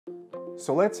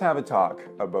So let's have a talk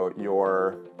about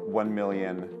your 1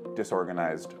 million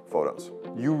disorganized photos.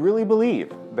 You really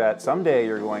believe that someday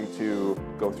you're going to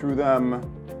go through them,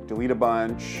 delete a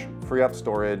bunch, free up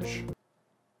storage.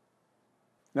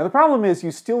 Now the problem is you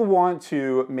still want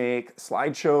to make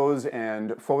slideshows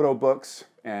and photo books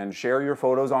and share your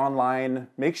photos online,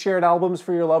 make shared albums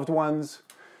for your loved ones.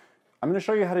 I'm going to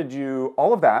show you how to do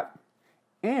all of that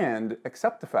and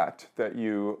accept the fact that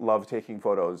you love taking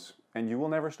photos and you will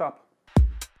never stop.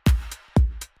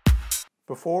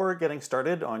 Before getting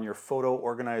started on your photo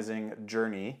organizing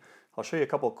journey, I'll show you a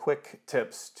couple quick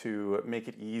tips to make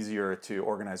it easier to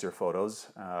organize your photos.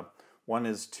 One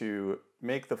is to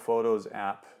make the Photos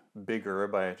app bigger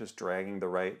by just dragging the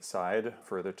right side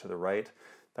further to the right.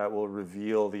 That will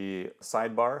reveal the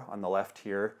sidebar on the left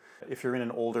here. If you're in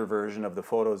an older version of the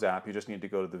Photos app, you just need to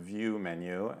go to the View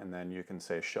menu and then you can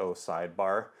say Show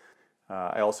Sidebar.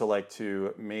 I also like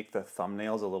to make the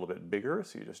thumbnails a little bit bigger,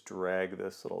 so you just drag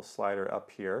this little slider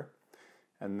up here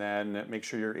and then make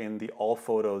sure you're in the All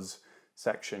Photos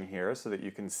section here so that you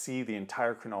can see the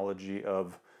entire chronology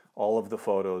of all of the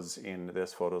photos in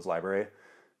this photos library.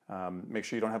 Make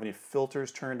sure you don't have any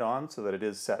filters turned on so that it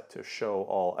is set to show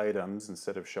all items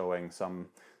instead of showing some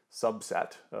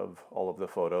subset of all of the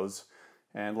photos.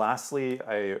 And lastly,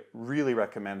 I really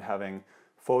recommend having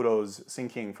photos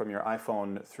syncing from your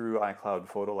iPhone through iCloud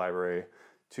photo library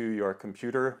to your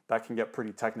computer. That can get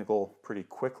pretty technical pretty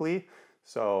quickly.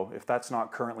 So if that's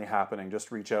not currently happening,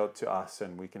 just reach out to us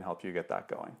and we can help you get that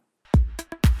going.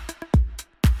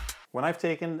 When I've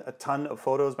taken a ton of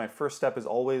photos, my first step is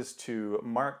always to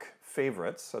mark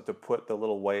favorites, so to put the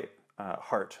little white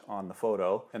heart on the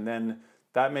photo. And then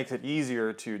that makes it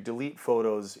easier to delete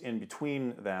photos in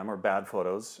between them, or bad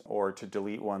photos, or to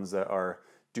delete ones that are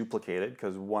duplicated,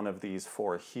 because one of these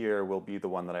four here will be the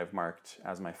one that I've marked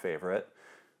as my favorite.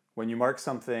 When you mark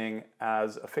something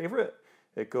as a favorite,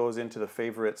 it goes into the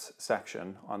favorites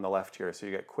section on the left here, so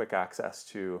you get quick access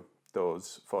to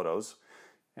those photos.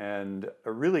 And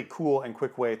a really cool and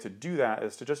quick way to do that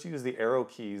is to just use the arrow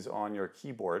keys on your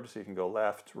keyboard, so you can go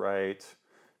left, right,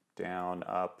 down,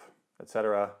 up,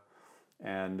 etc.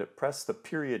 and press the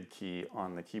period key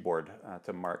on the keyboard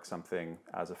to mark something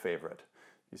as a favorite.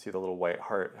 You see the little white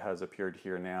heart has appeared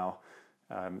here now.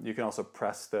 You can also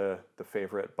press the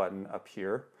favorite button up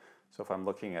here. So if I'm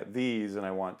looking at these and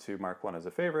I want to mark one as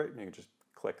a favorite, you can just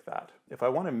click that. If I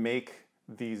want to make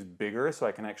these bigger so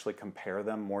I can actually compare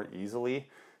them more easily,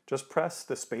 just press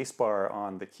the spacebar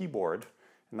on the keyboard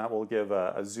and that will give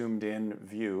a zoomed in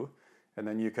view. And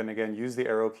then you can again use the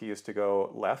arrow keys to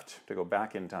go left, to go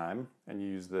back in time, and you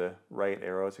use the right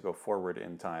arrow to go forward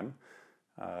in time.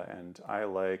 And I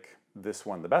like this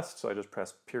one the best, so I just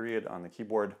press period on the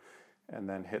keyboard and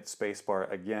then hit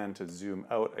spacebar again to zoom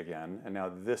out again. And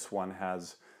now this one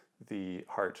has the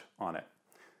heart on it.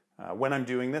 When I'm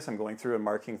doing this, I'm going through and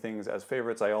marking things as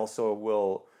favorites. I also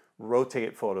will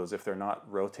rotate photos if they're not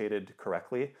rotated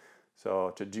correctly.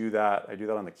 So to do that, I do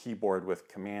that on the keyboard with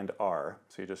Command R.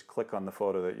 So you just click on the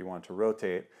photo that you want to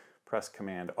rotate, press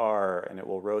Command R, and it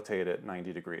will rotate it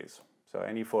 90 degrees. So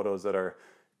any photos that are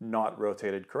not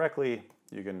rotated correctly,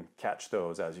 you can catch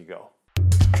those as you go.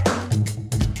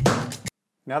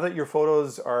 Now that your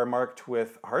photos are marked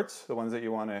with hearts, the ones that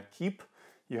you want to keep,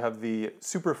 you have the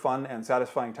super fun and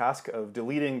satisfying task of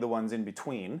deleting the ones in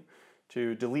between.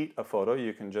 To delete a photo,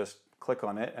 you can just click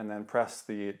on it and then press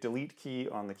the delete key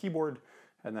on the keyboard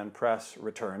and then press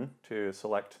return to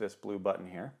select this blue button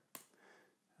here.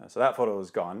 So that photo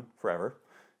is gone forever.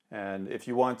 And if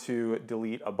you want to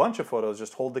delete a bunch of photos,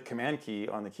 just hold the command key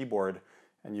on the keyboard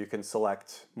and you can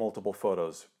select multiple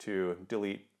photos to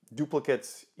delete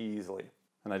duplicates easily.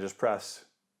 And I just press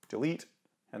delete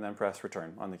and then press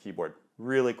return on the keyboard.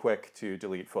 Really quick to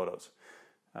delete photos.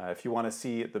 If you want to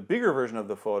see the bigger version of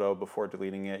the photo before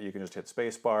deleting it, you can just hit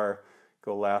spacebar,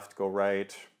 go left, go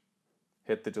right,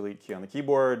 hit the delete key on the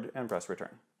keyboard and press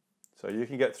return. So you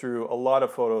can get through a lot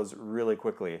of photos really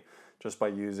quickly just by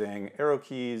using arrow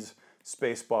keys,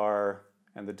 spacebar,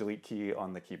 and the delete key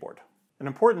on the keyboard. An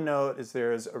important note is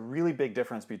there's a really big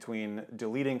difference between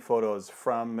deleting photos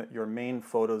from your main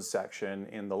photos section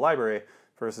in the library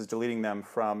versus deleting them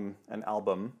from an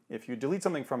album. If you delete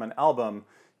something from an album,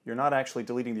 you're not actually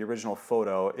deleting the original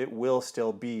photo. It will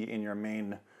still be in your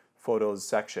main photos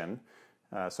section.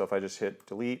 So if I just hit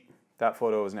delete, that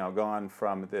photo is now gone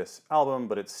from this album,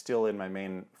 but it's still in my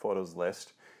main photos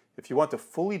list. If you want to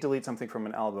fully delete something from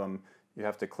an album, you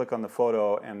have to click on the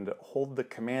photo and hold the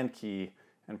command key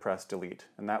and press delete.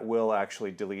 And that will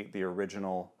actually delete the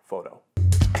original photo.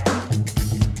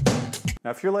 Now,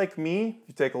 if you're like me,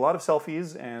 you take a lot of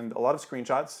selfies and a lot of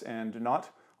screenshots and not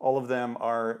all of them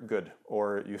are good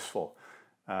or useful.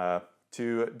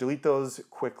 To delete those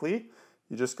quickly,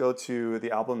 you just go to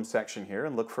the album section here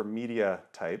and look for media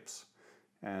types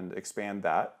and expand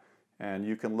that. And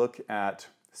you can look at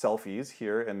selfies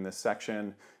here in this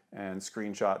section and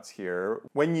screenshots here.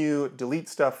 When you delete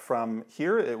stuff from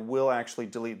here, it will actually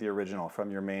delete the original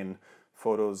from your main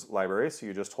Photos library. So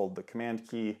you just hold the Command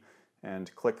key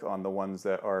and click on the ones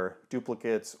that are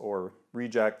duplicates or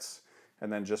rejects,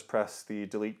 and then just press the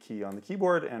delete key on the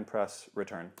keyboard and press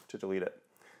return to delete it.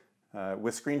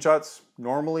 With screenshots,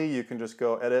 normally you can just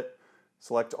go edit,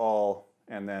 select all,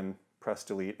 and then press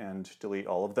delete and delete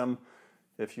all of them.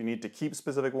 If you need to keep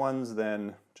specific ones,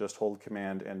 then just hold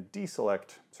Command and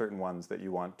deselect certain ones that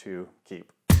you want to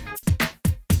keep.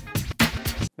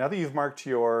 Now that you've marked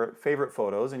your favorite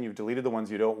photos and you've deleted the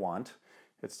ones you don't want,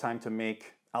 it's time to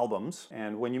make albums.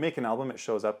 And when you make an album, it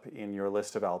shows up in your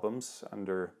list of albums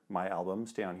under My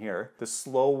Albums down here. The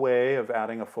slow way of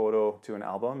adding a photo to an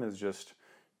album is just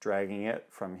dragging it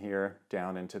from here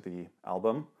down into the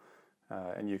album.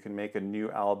 And you can make a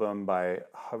new album by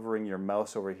hovering your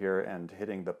mouse over here and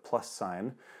hitting the plus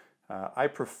sign. I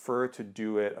prefer to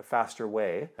do it a faster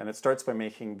way, and it starts by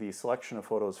making the selection of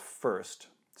photos first.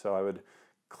 So I would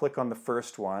click on the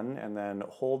first one and then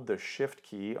hold the Shift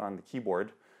key on the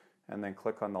keyboard and then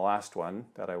click on the last one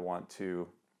that I want to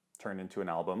turn into an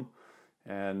album.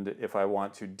 And if I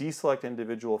want to deselect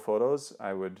individual photos,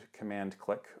 I would Command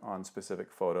click on specific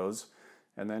photos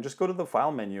and then just go to the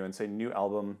File menu and say New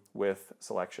Album with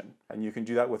Selection. And you can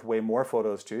do that with way more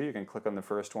photos too. You can click on the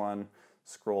first one,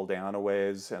 scroll down a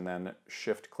ways, and then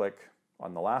Shift click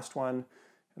on the last one,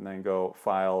 and then go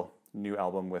File, New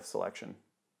Album with Selection.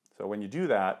 So when you do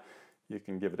that, you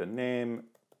can give it a name,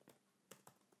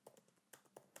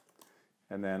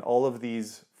 and then all of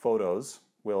these photos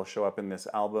will show up in this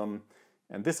album,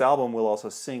 and this album will also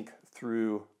sync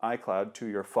through iCloud to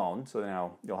your phone, so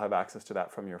now you'll have access to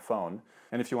that from your phone.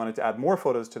 And if you wanted to add more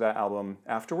photos to that album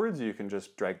afterwards, you can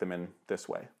just drag them in this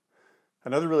way.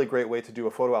 Another really great way to do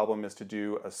a photo album is to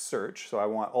do a search. So I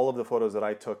want all of the photos that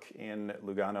I took in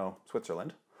Lugano,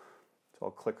 Switzerland. So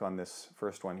I'll click on this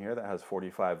first one here that has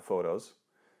 45 photos,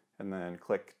 and then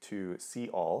click to see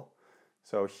all.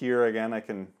 So here again, I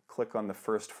can click on the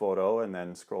first photo and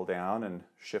then scroll down and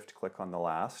Shift click on the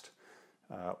last.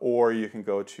 Or you can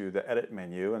go to the Edit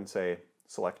menu and say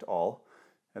Select All,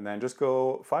 and then just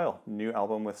go File, New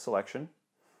Album with Selection.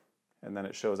 And then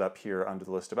it shows up here under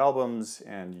the list of albums,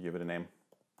 and you give it a name,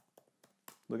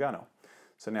 Lugano.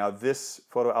 So now this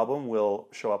photo album will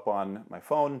show up on my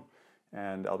phone,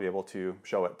 and I'll be able to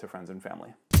show it to friends and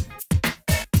family.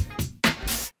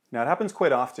 Now it happens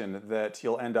quite often that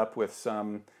you'll end up with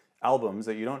some albums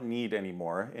that you don't need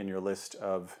anymore in your list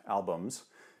of albums.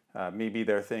 Maybe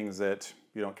they're things that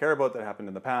you don't care about that happened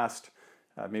in the past.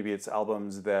 Maybe it's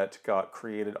albums that got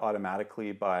created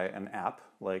automatically by an app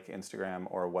like Instagram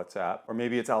or WhatsApp. Or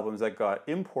maybe it's albums that got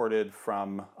imported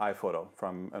from iPhoto,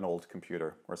 from an old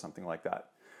computer or something like that.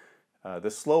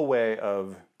 The slow way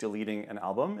of deleting an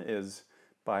album is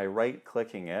by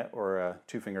right-clicking it, or a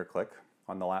two-finger click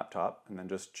on the laptop, and then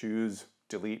just choose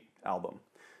Delete Album.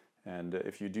 And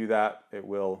if you do that, it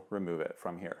will remove it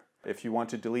from here. If you want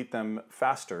to delete them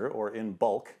faster or in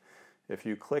bulk, if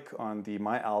you click on the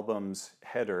My Albums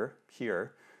header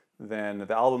here, then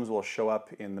the albums will show up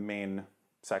in the main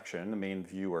section, the main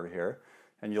viewer here,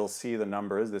 and you'll see the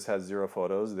numbers. This has 0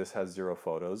 photos, this has 0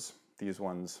 photos. These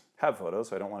ones have photos,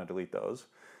 so I don't want to delete those.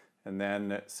 And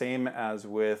then same as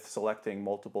with selecting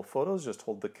multiple photos, just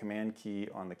hold the Command key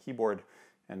on the keyboard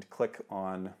and click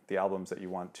on the albums that you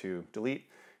want to delete,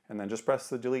 and then just press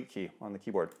the delete key on the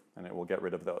keyboard and it will get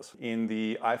rid of those. In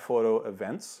the iPhoto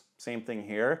events, same thing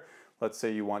here. Let's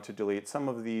say you want to delete some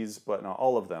of these, but not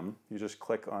all of them. You just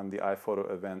click on the iPhoto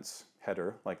events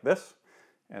header like this,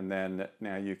 and then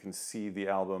now you can see the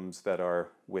albums that are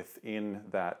within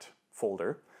that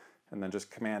folder, and then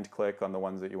just Command click on the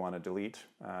ones that you want to delete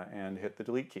and hit the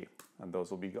delete key, and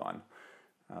those will be gone.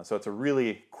 So it's a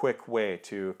really quick way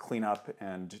to clean up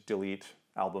and delete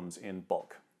albums in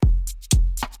bulk.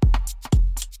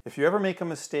 If you ever make a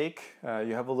mistake,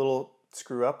 you have a little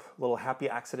screw up, a little happy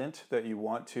accident that you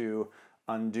want to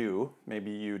undo.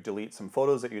 Maybe you delete some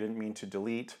photos that you didn't mean to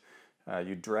delete,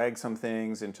 you drag some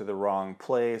things into the wrong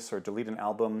place, or delete an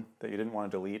album that you didn't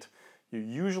want to delete. You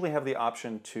usually have the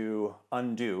option to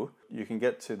undo. You can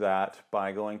get to that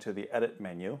by going to the Edit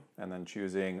menu and then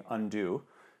choosing Undo.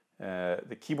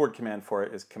 The keyboard command for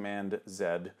it is Command Z.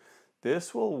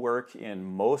 This will work in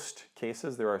most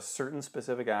cases. There are certain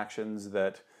specific actions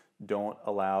that don't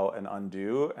allow an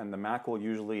undo, and the Mac will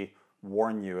usually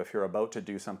warn you if you're about to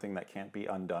do something that can't be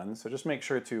undone. So just make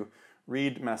sure to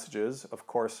read messages. Of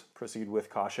course, proceed with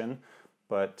caution,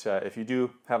 but if you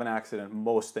do have an accident,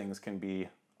 most things can be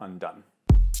undone.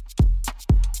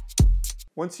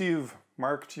 Once you've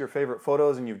marked your favorite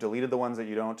photos and you've deleted the ones that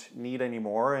you don't need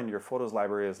anymore, and your photos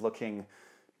library is looking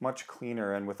much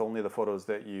cleaner and with only the photos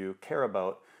that you care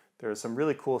about, there's some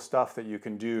really cool stuff that you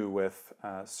can do with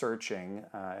searching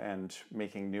and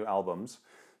making new albums.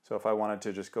 So if I wanted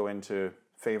to just go into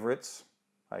favorites,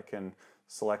 I can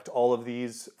select all of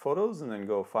these photos and then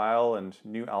go File and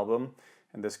New Album,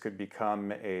 and this could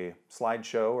become a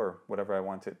slideshow or whatever I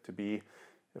want it to be.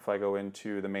 If I go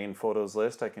into the main photos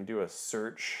list, I can do a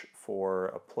search for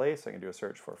a place. I can do a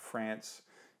search for France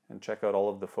and check out all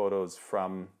of the photos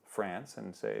from France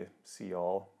and say see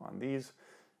all on these,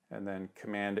 and then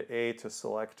Command A to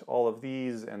select all of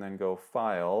these, and then go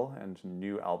File and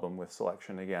New Album with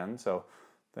selection again. So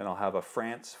then I'll have a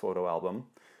France photo album.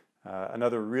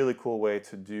 Another really cool way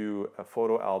to do a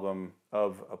photo album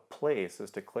of a place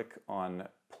is to click on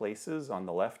Places on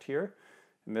the left here.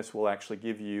 And this will actually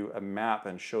give you a map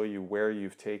and show you where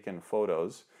you've taken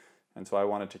photos. And so I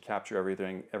wanted to capture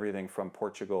everything from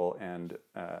Portugal and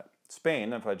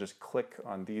Spain. If I just click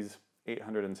on these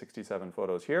 867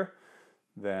 photos here,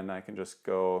 then I can just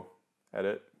go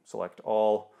Edit, Select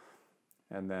All,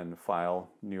 and then File,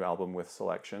 New Album with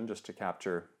Selection, just to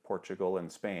capture Portugal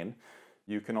and Spain.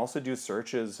 You can also do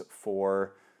searches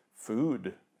for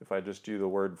food. If I just do the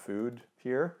word food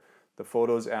here, the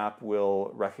Photos app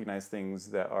will recognize things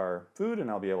that are food, and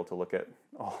I'll be able to look at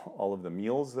all of the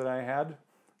meals that I had.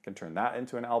 I can turn that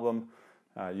into an album.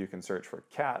 You can search for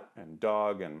cat and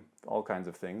dog and all kinds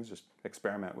of things. Just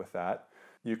experiment with that.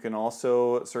 You can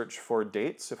also search for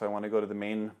dates. If I want to go to the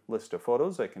main list of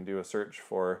photos, I can do a search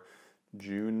for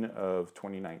June of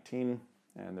 2019,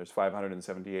 and there's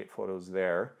 578 photos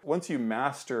there. Once you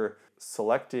master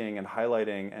selecting and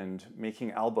highlighting and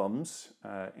making albums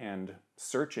and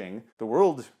searching, the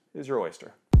world is your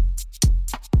oyster.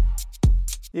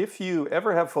 If you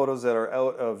ever have photos that are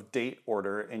out of date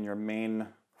order in your main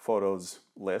photos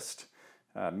list,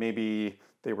 maybe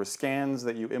they were scans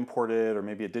that you imported, or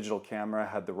maybe a digital camera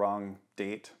had the wrong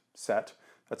date set,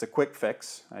 that's a quick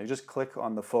fix. You just click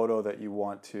on the photo that you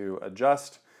want to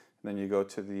adjust, and then you go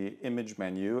to the image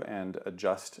menu and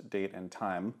adjust date and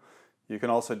time. You can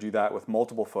also do that with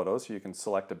multiple photos. So you can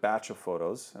select a batch of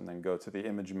photos and then go to the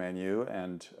image menu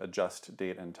and adjust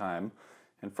date and time.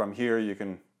 And from here you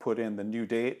can put in the new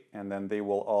date, and then they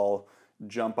will all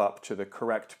jump up to the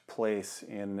correct place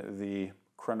in the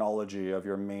chronology of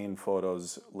your main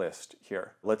photos list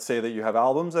here. Let's say that you have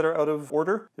albums that are out of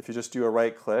order. If you just do a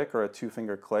right click or a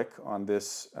two-finger click on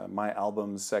this My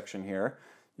Albums section here,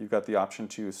 you've got the option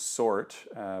to sort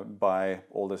by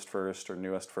oldest first or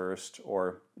newest first,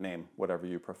 or name, whatever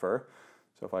you prefer.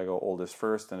 So if I go oldest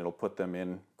first, then it'll put them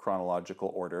in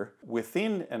chronological order.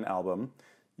 Within an album,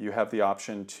 you have the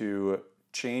option to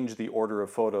change the order of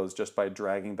photos just by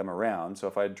dragging them around. So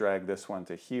if I drag this one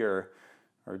to here,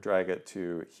 or drag it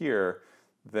to here,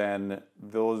 then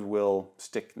those will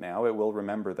stick now. It will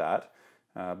remember that.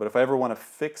 But if I ever want to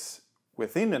fix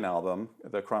within an album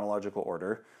the chronological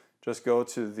order, just go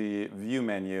to the View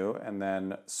menu and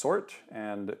then Sort,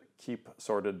 and keep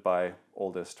sorted by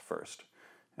oldest first.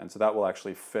 And so that will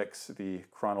actually fix the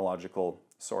chronological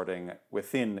sorting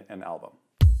within an album.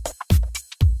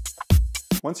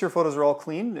 Once your photos are all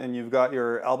clean and you've got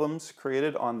your albums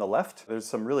created on the left, there's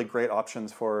some really great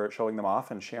options for showing them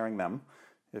off and sharing them.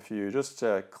 If you just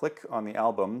click on the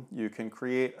album, you can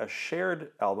create a shared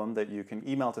album that you can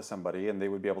email to somebody, and they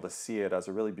would be able to see it as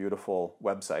a really beautiful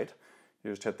website.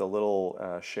 You just hit the little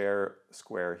share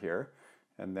square here,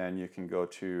 and then you can go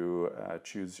to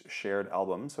choose shared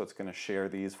album. So it's going to share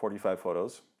these 45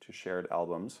 photos to shared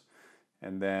albums.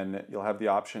 And then you'll have the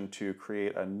option to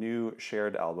create a new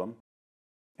shared album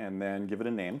and then give it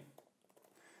a name.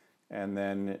 And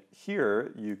then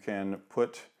here you can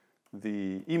put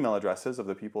the email addresses of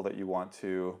the people that you want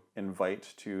to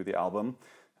invite to the album.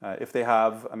 If they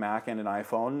have a Mac and an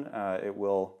iPhone, it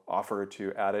will offer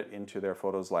to add it into their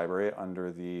photos library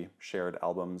under the shared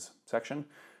albums section.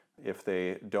 If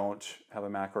they don't have a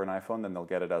Mac or an iPhone, then they'll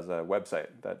get it as a website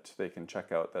that they can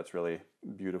check out that's really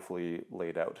beautifully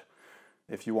laid out.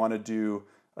 If you want to do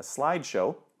a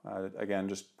slideshow, again,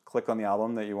 just click on the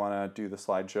album that you want to do the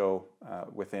slideshow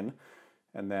within.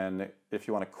 And then if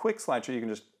you want a quick slideshow, you can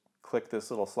just click this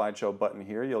little slideshow button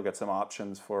here. You'll get some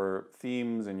options for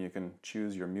themes, and you can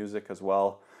choose your music as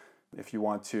well. If you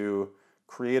want to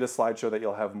create a slideshow that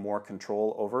you'll have more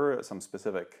control over some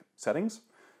specific settings,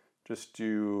 just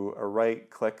do a right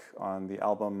click on the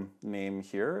album name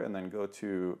here, and then go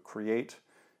to Create,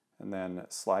 and then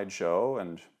Slideshow,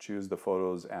 and choose the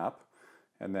Photos app.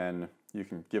 and then you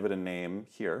can give it a name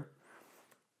here.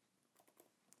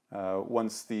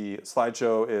 Once the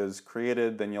slideshow is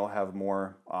created, then you'll have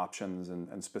more options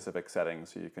and specific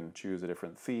settings. So you can choose a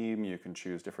different theme, you can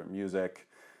choose different music,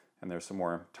 and there's some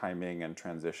more timing and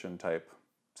transition type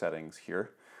settings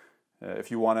here.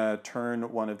 If you want to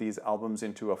turn one of these albums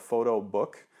into a photo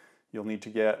book, you'll need to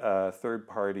get a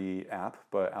third-party app,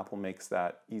 but Apple makes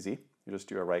that easy. You just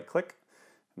do a right click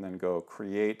and then go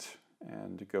Create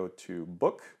and go to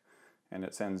Book, and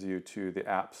it sends you to the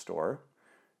App Store.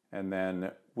 And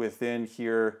then within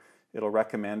here, it'll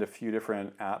recommend a few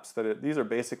different apps these are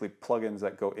basically plugins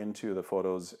that go into the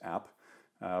Photos app.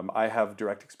 I have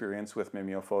direct experience with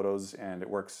Mimeo Photos, and it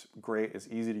works great. It's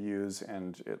easy to use,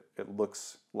 and it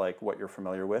looks like what you're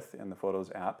familiar with in the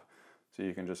Photos app. So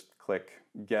you can just click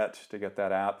Get to get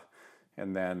that app,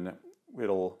 and then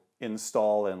it'll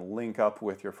install and link up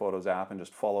with your Photos app, and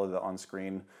just follow the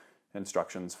on-screen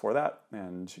instructions for that,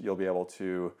 and you'll be able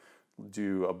to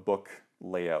do a book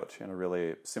layout in a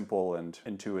really simple and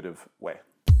intuitive way.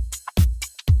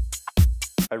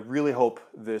 I really hope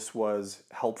this was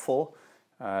helpful.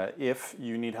 If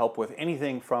you need help with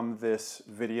anything from this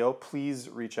video, please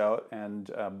reach out and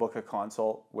book a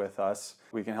consult with us.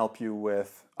 We can help you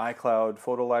with iCloud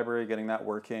photo library, getting that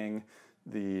working,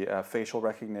 the facial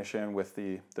recognition with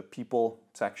the people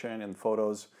section in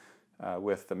Photos,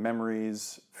 with the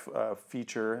memories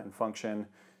feature and function,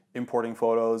 importing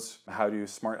photos, how do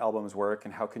smart albums work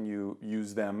and how can you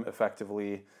use them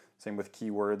effectively, same with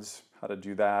keywords, how to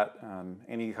do that,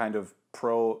 any kind of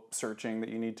pro searching that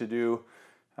you need to do.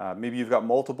 Maybe you've got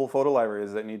multiple photo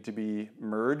libraries that need to be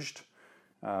merged,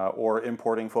 or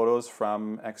importing photos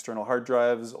from external hard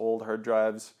drives, old hard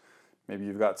drives. Maybe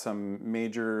you've got some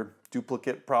major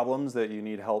duplicate problems that you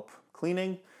need help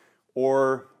cleaning,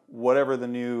 or whatever the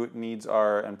new needs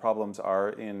are and problems are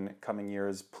in coming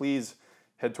years. Please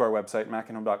head to our website,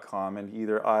 Macinhome.com, and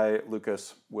either I,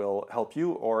 Lucas, will help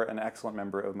you, or an excellent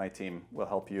member of my team will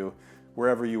help you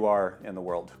wherever you are in the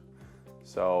world.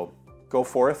 So go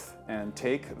forth and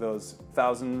take those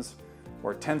thousands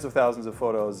or tens of thousands of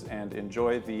photos and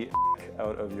enjoy the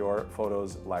out of your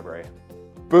Photos library.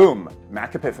 Boom,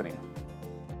 Mac Epiphany.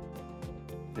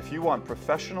 If you want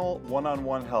professional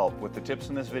one-on-one help with the tips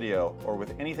in this video or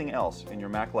with anything else in your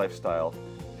Mac lifestyle,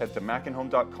 head to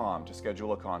Macinhome.com to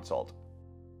schedule a consult.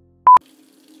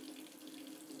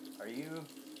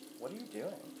 What are you doing?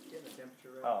 Getting the temperature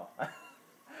right. Oh.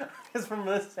 Because from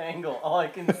this angle, all I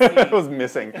can see It was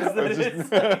missing. is that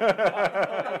it's like,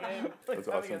 That's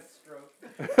awesome. having a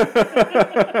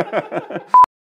stroke.